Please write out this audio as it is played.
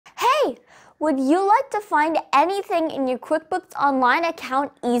Would you like to find anything in your QuickBooks Online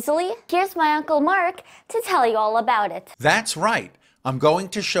account easily? Here's my Uncle Mark to tell you all about it. That's right. I'm going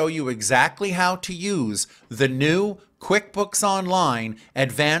to show you exactly how to use the new QuickBooks Online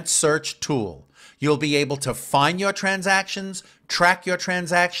Advanced Search tool. You'll be able to find your transactions, track your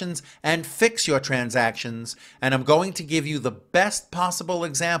transactions, and fix your transactions. And I'm going to give you the best possible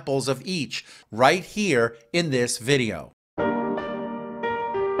examples of each right here in this video.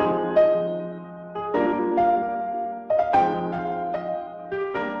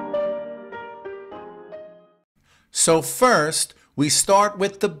 So first, we start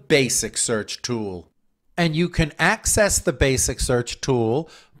with the Basic Search tool. And you can access the Basic Search tool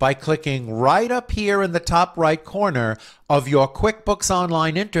by clicking right up here in the top right corner of your QuickBooks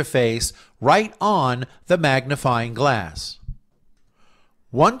Online interface, right on the magnifying glass.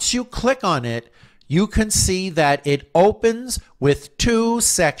 Once you click on it, you can see that it opens with two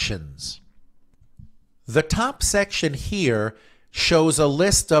sections. The top section here shows a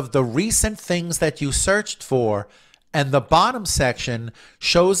list of the recent things that you searched for, and the bottom section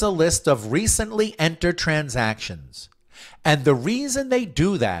shows a list of recently entered transactions. And the reason they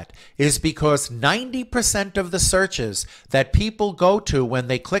do that is because 90% of the searches that people go to when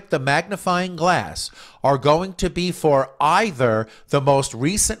they click the magnifying glass are going to be for either the most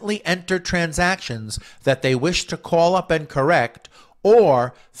recently entered transactions that they wish to call up and correct,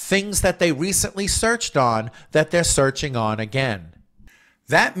 or things that they recently searched on that they're searching on again.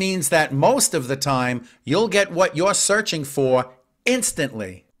 That means that most of the time, you'll get what you're searching for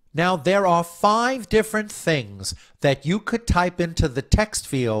instantly. Now, there are 5 different things that you could type into the text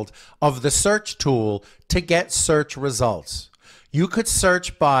field of the search tool to get search results. You could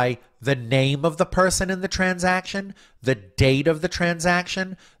search by the name of the person in the transaction, the date of the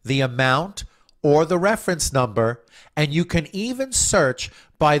transaction, the amount, or the reference number, and you can even search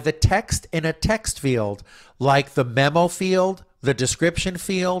by the text in a text field like the memo field, the description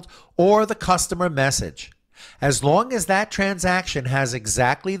field, or the customer message. As long as that transaction has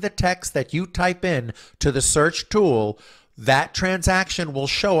exactly the text that you type in to the search tool, that transaction will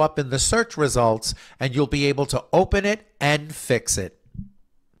show up in the search results and you'll be able to open it and fix it.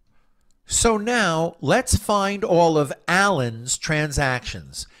 So now let's find all of Alan's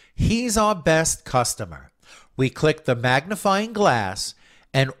transactions. He's our best customer. We click the magnifying glass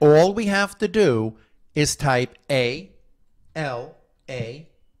and all we have to do is type A-L-A-N,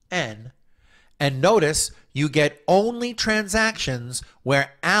 and notice you get only transactions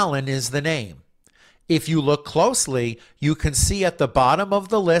where Alan is the name. If you look closely, you can see at the bottom of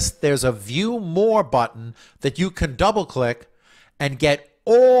the list there's a View More button that you can double click and get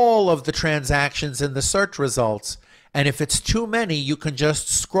all of the transactions in the search results, and if it's too many, you can just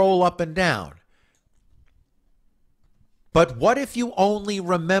scroll up and down. But what if you only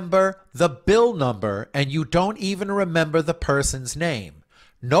remember the bill number and you don't even remember the person's name?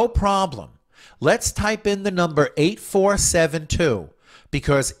 No problem. Let's type in the number 8472,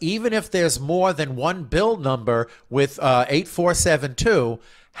 because even if there's more than one bill number with 8472,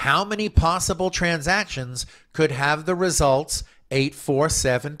 how many possible transactions could have the results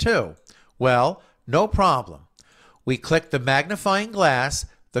 8472? Well, no problem. We click the magnifying glass,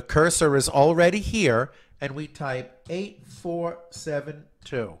 the cursor is already here, and we type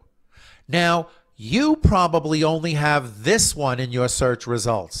 8472. Now, you probably only have this one in your search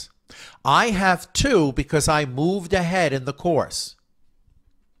results. I have 2 because I moved ahead in the course.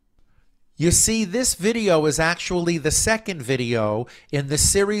 You see, this video is actually the second video in the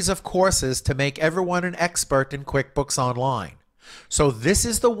series of courses to make everyone an expert in QuickBooks Online. So this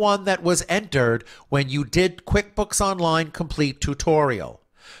is the one that was entered when you did QuickBooks Online Complete Tutorial.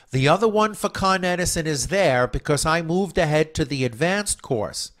 The other one for Con Edison is there because I moved ahead to the advanced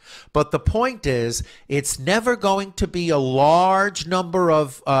course. But the point is, it's never going to be a large number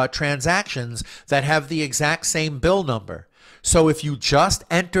of transactions that have the exact same bill number. So if you just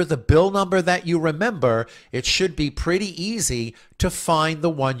enter the bill number that you remember, it should be pretty easy to find the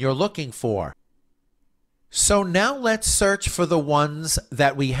one you're looking for. So now let's search for the ones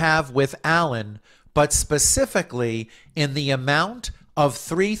that we have with Alan, but specifically in the amount of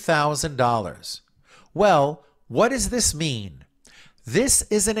 $3,000. Well, what does this mean? This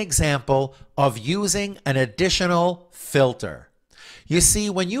is an example of using an additional filter. You see,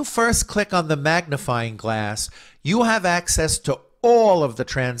 when you first click on the magnifying glass, you have access to all of the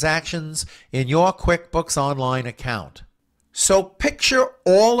transactions in your QuickBooks Online account. So picture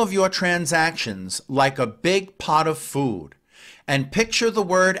all of your transactions like a big pot of food. And picture the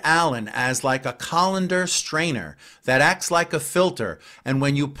word Alan as like a colander strainer that acts like a filter. And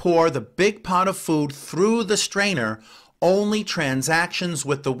when you pour the big pot of food through the strainer, only transactions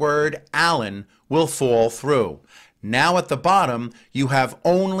with the word Alan will fall through. Now at the bottom, you have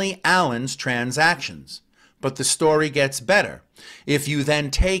only Alan's transactions. But the story gets better. If you then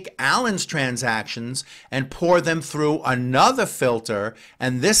take Alan's transactions and pour them through another filter,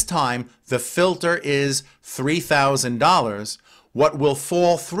 and this time the filter is $3,000, what will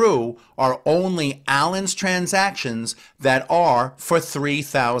fall through are only Alan's transactions that are for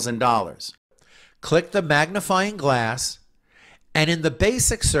 $3,000. Click the magnifying glass, and in the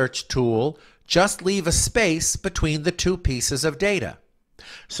basic search tool, just leave a space between the two pieces of data.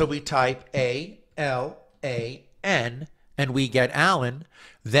 So we type ALAN and we get Alan,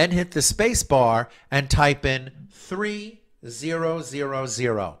 then hit the space bar and type in 3000.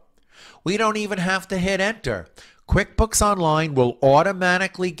 We don't even have to hit enter. QuickBooks Online will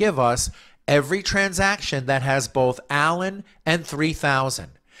automatically give us every transaction that has both Alan and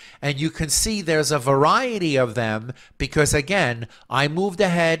 3000. And you can see there's a variety of them because, again, I moved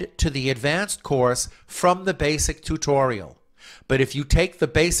ahead to the advanced course from the basic tutorial. But if you take the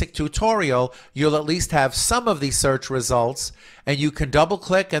basic tutorial, you'll at least have some of these search results, and you can double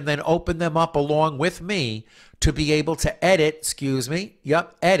click and then open them up along with me to be able to edit,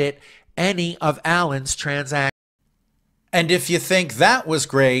 edit any of Alan's transactions. And if you think that was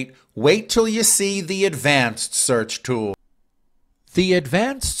great, wait till you see the advanced search tool. The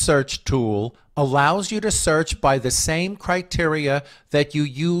advanced search tool allows you to search by the same criteria that you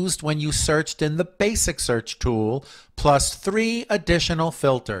used when you searched in the basic search tool, plus 3 additional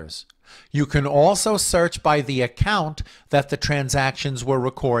filters. You can also search by the account that the transactions were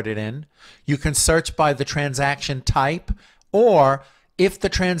recorded in. You can search by the transaction type, or if the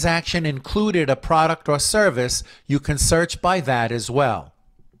transaction included a product or service, you can search by that as well.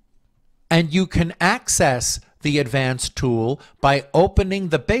 And you can access the advanced tool by opening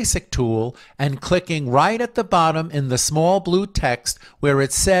the basic tool and clicking right at the bottom in the small blue text where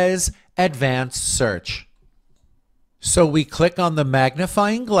it says advanced search. So we click on the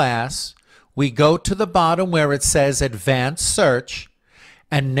magnifying glass, we go to the bottom where it says advanced search,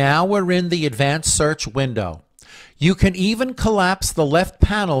 and now we're in the advanced search window. You can even collapse the left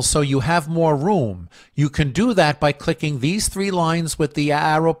panel so you have more room. You can do that by clicking these 3 lines with the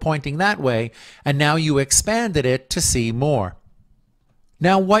arrow pointing that way, and now you expanded it to see more.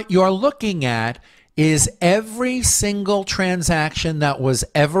 Now what you're looking at is every single transaction that was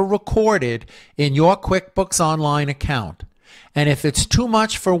ever recorded in your QuickBooks Online account. And if it's too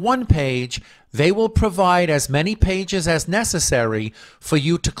much for one page, they will provide as many pages as necessary for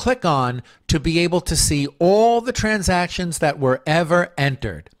you to click on to be able to see all the transactions that were ever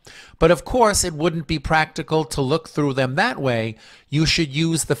entered. But of course, it wouldn't be practical to look through them that way. You should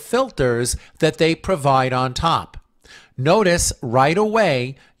use the filters that they provide on top. Notice right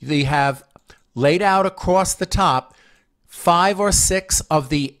away they have laid out across the top 5 or 6 of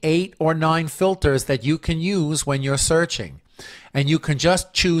the 8 or 9 filters that you can use when you're searching. And you can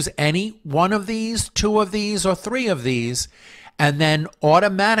just choose any one of these, 2 of these, or 3 of these, and then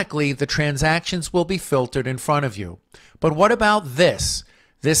automatically the transactions will be filtered in front of you. But what about this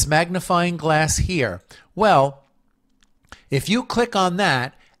magnifying glass here? Well, if you click on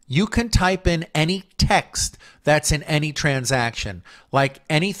that, you can type in any text that's in any transaction, like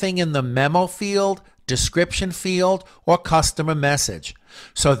anything in the memo field, description field, or customer message.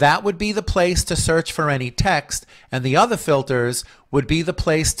 So that would be the place to search for any text, and the other filters would be the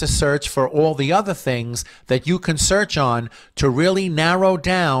place to search for all the other things that you can search on to really narrow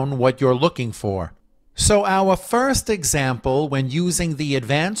down what you're looking for. So our first example when using the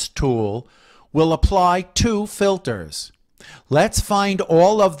advanced tool will apply 2 filters. Let's find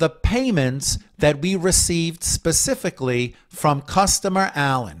all of the payments that we received specifically from customer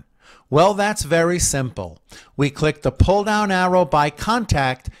Alan. Well, that's very simple. We click the pull-down arrow by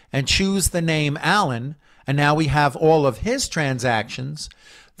contact and choose the name Alan, and now we have all of his transactions.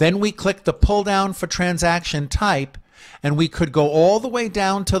 Then we click the pull-down for transaction type, and we could go all the way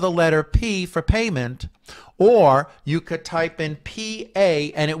down to the letter P for payment, or you could type in PA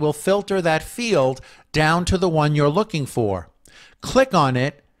and it will filter that field down to the one you're looking for. Click on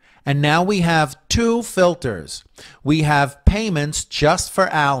it, and now we have 2 filters. We have payments just for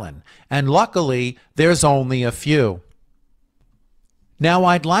Alan, and luckily there's only a few. Now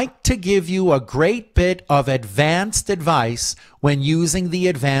I'd like to give you a great bit of advanced advice when using the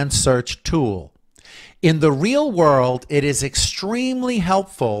advanced search tool. In the real world, it is extremely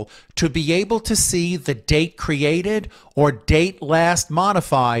helpful to be able to see the date created or date last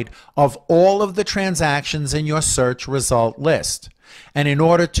modified of all of the transactions in your search result list. And in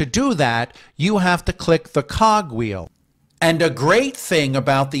order to do that, you have to click the cog wheel. And a great thing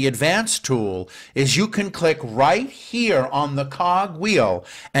about the Advanced tool is you can click right here on the cog wheel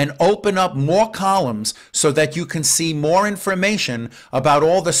and open up more columns so that you can see more information about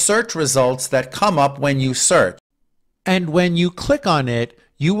all the search results that come up when you search. And when you click on it,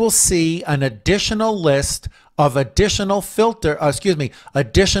 you will see an additional list of additional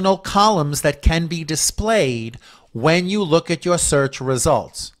columns that can be displayed when you look at your search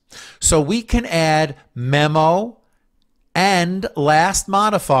results. So we can add memo and last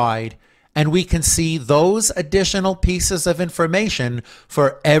modified, and we can see those additional pieces of information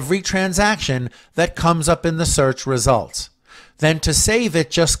for every transaction that comes up in the search results. Then to save it,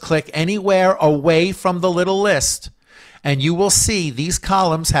 just click anywhere away from the little list, and you will see these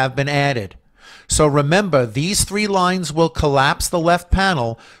columns have been added. So remember, these 3 lines will collapse the left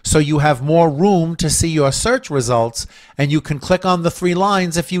panel so you have more room to see your search results, and you can click on the 3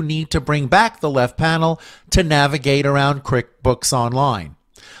 lines if you need to bring back the left panel to navigate around QuickBooks Online.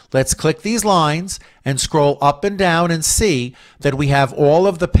 Let's click these lines and scroll up and down and see that we have all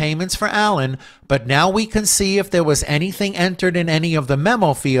of the payments for Alan, but now we can see if there was anything entered in any of the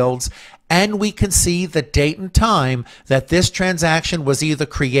memo fields, and we can see the date and time that this transaction was either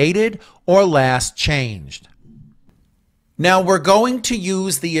created or last changed. Now we're going to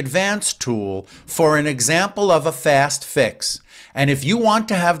use the Advanced tool for an example of a fast fix. And if you want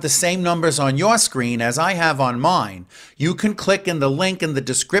to have the same numbers on your screen as I have on mine, you can click in the link in the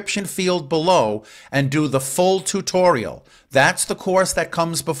description field below and do the full tutorial. That's the course that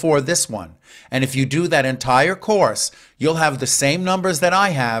comes before this one. And if you do that entire course, you'll have the same numbers that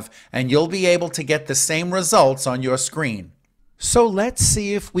I have, and you'll be able to get the same results on your screen. So let's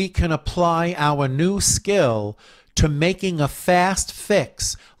see if we can apply our new skill to making a fast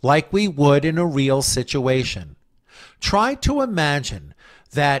fix like we would in a real situation. Try to imagine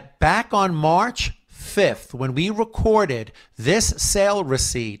that back on March 5th, when we recorded this sale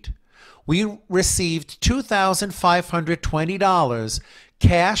receipt, we received $2,520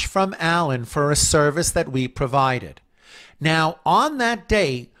 cash from Alan for a service that we provided. Now, on that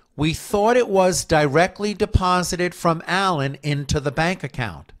date, we thought it was directly deposited from Alan into the bank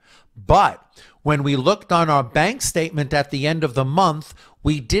account. But when we looked on our bank statement at the end of the month,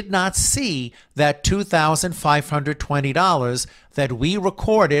 we did not see that $2,520 that we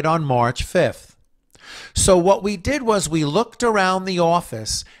recorded on March 5th. So what we did was we looked around the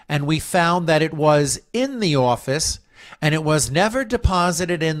office and we found that it was in the office and it was never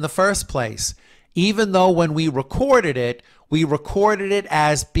deposited in the first place, even though when we recorded it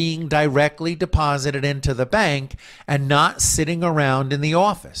as being directly deposited into the bank and not sitting around in the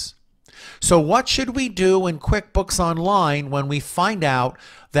office. So what should we do in QuickBooks Online when we find out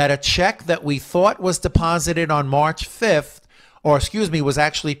that a check that we thought was deposited on March 5th, was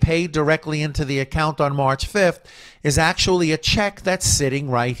actually paid directly into the account on March 5th, is actually a check that's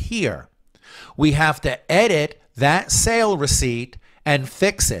sitting right here? We have to edit that sale receipt and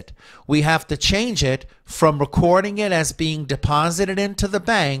fix it. We have to change it from recording it as being deposited into the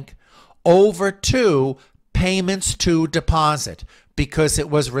bank over to payments to deposit, because it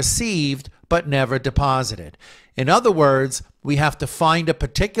was received but never deposited. In other words, we have to find a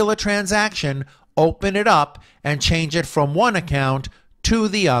particular transaction, open it up, and change it from one account to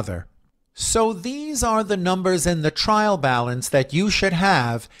the other. So these are the numbers in the trial balance that you should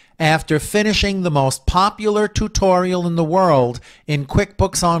have after finishing the most popular tutorial in the world in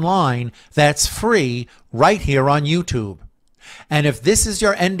QuickBooks Online that's free right here on YouTube. And if this is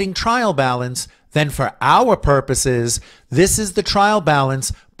your ending trial balance, then for our purposes, this is the trial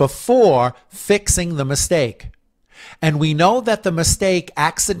balance before fixing the mistake. And we know that the mistake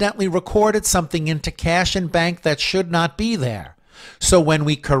accidentally recorded something into cash and bank that should not be there. So when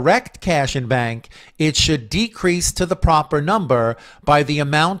we correct cash and bank, it should decrease to the proper number by the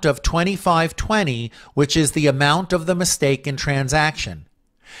amount of $25.20, which is the amount of the mistaken transaction.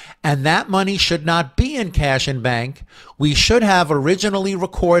 And that money should not be in cash and bank. We should have originally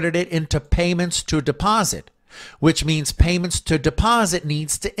recorded it into payments to deposit, which means payments to deposit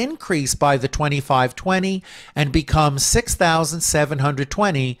needs to increase by the $25.20 and become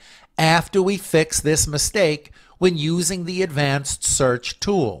 $6,720 after we fix this mistake when using the Advanced Search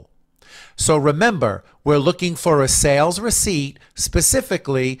tool. So remember, we're looking for a sales receipt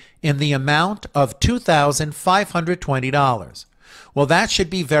specifically in the amount of $2,520. Well, that should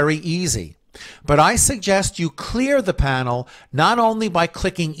be very easy. But I suggest you clear the panel not only by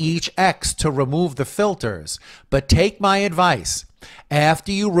clicking each X to remove the filters, but take my advice.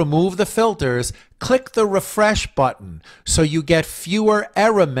 After you remove the filters, click the refresh button so you get fewer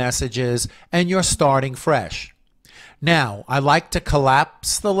error messages and you're starting fresh. Now, I like to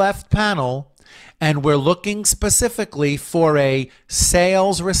collapse the left panel And we're looking specifically for a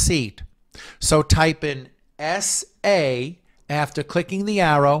sales receipt. So type in SA after clicking the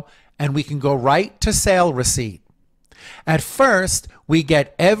arrow, and we can go right to sale receipt. At first, we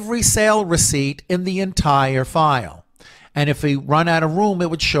get every sale receipt in the entire file. And if we run out of room, it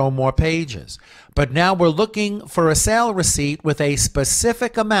would show more pages. But now we're looking for a sale receipt with a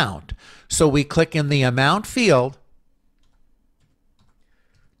specific amount. So we click in the amount field,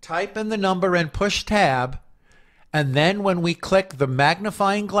 type in the number and push tab, and then when we click the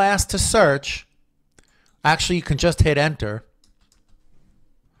magnifying glass to search, actually you can just hit enter,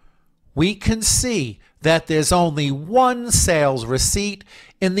 we can see that there's only one sales receipt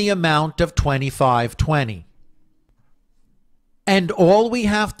in the amount of $25.20. And all we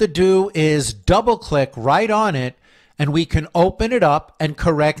have to do is double click right on it, and we can open it up and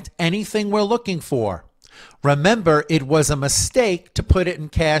correct anything we're looking for. Remember, it was a mistake to put it in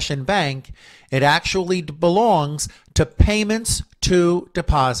cash and bank. It actually belongs to payments to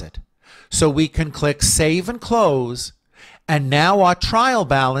deposit. So we can click save and close, and now our trial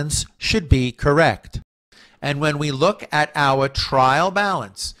balance should be correct. And when we look at our trial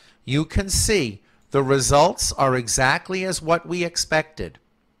balance, you can see the results are exactly as what we expected.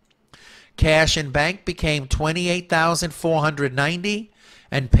 Cash and bank became $28,490,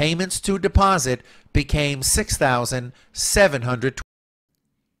 and payments to deposit became $6,720.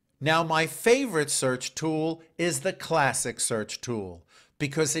 Now, my favorite search tool is the classic search tool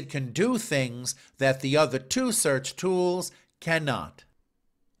because it can do things that the other two search tools cannot.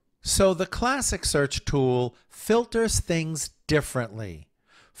 So the classic search tool filters things differently.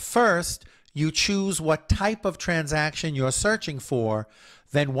 First, you choose what type of transaction you're searching for.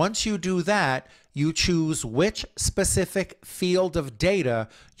 Then once you do that, you choose which specific field of data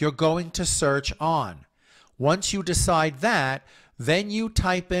you're going to search on. Once you decide that, then you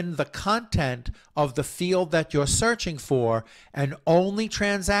type in the content of the field that you're searching for, and only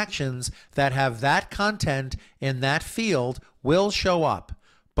transactions that have that content in that field will show up.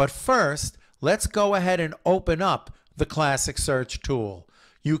 But first, let's go ahead and open up the classic search tool.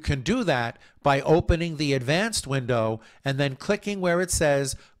 You can do that by opening the advanced window and then clicking where it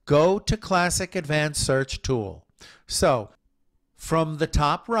says go to classic advanced search tool. So from the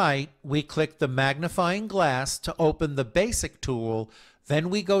top right, we click the magnifying glass to open the basic tool. Then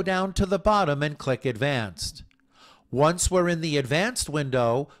we go down to the bottom and click advanced. Once we're in the advanced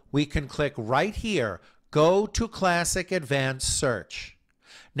window, we can click right here, go to classic advanced search.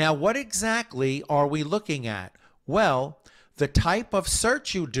 Now, what exactly are we looking at? Well, the type of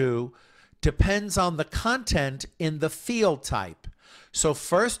search you do depends on the content in the field type. So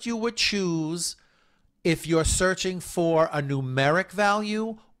first you would choose if you're searching for a numeric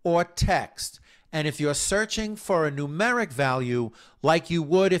value or text. And if you're searching for a numeric value, like you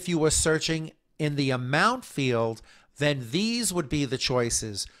would if you were searching in the amount field, then these would be the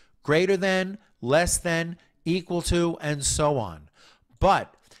choices: greater than, less than, equal to, and so on.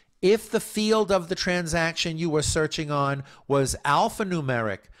 But if the field of the transaction you were searching on was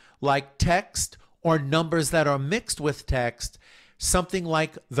alphanumeric, like text or numbers that are mixed with text, something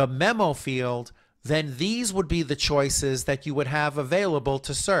like the memo field, then these would be the choices that you would have available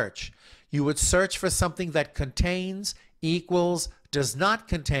to search. You would search for something that contains, equals, does not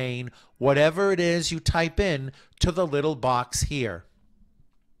contain, whatever it is you type in to the little box here.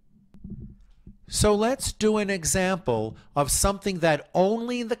 So let's do an example of something that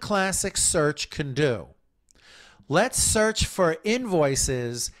only the classic search can do. Let's search for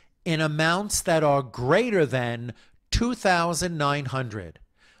invoices in amounts that are greater than $2,900.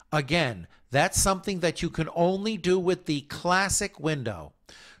 Again, that's something that you can only do with the classic window.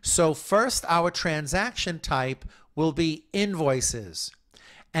 So first, our transaction type will be invoices,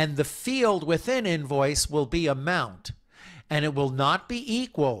 and the field within invoice will be amount, and it will not be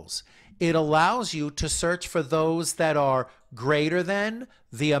equals. It allows you to search for those that are greater than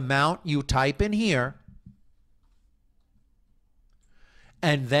the amount you type in here.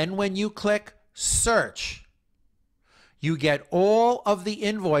 And then when you click search, you get all of the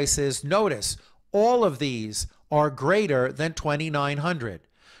invoices. Notice all of these are greater than $2,900.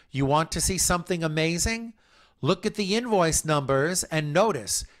 You want to see something amazing? Look at the invoice numbers and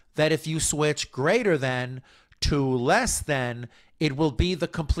notice that if you switch greater than to less than, it will be the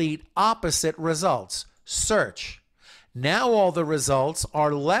complete opposite results. Search. Now all the results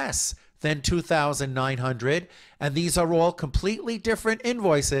are less than $2,900, and these are all completely different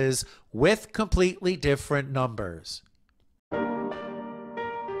invoices with completely different numbers.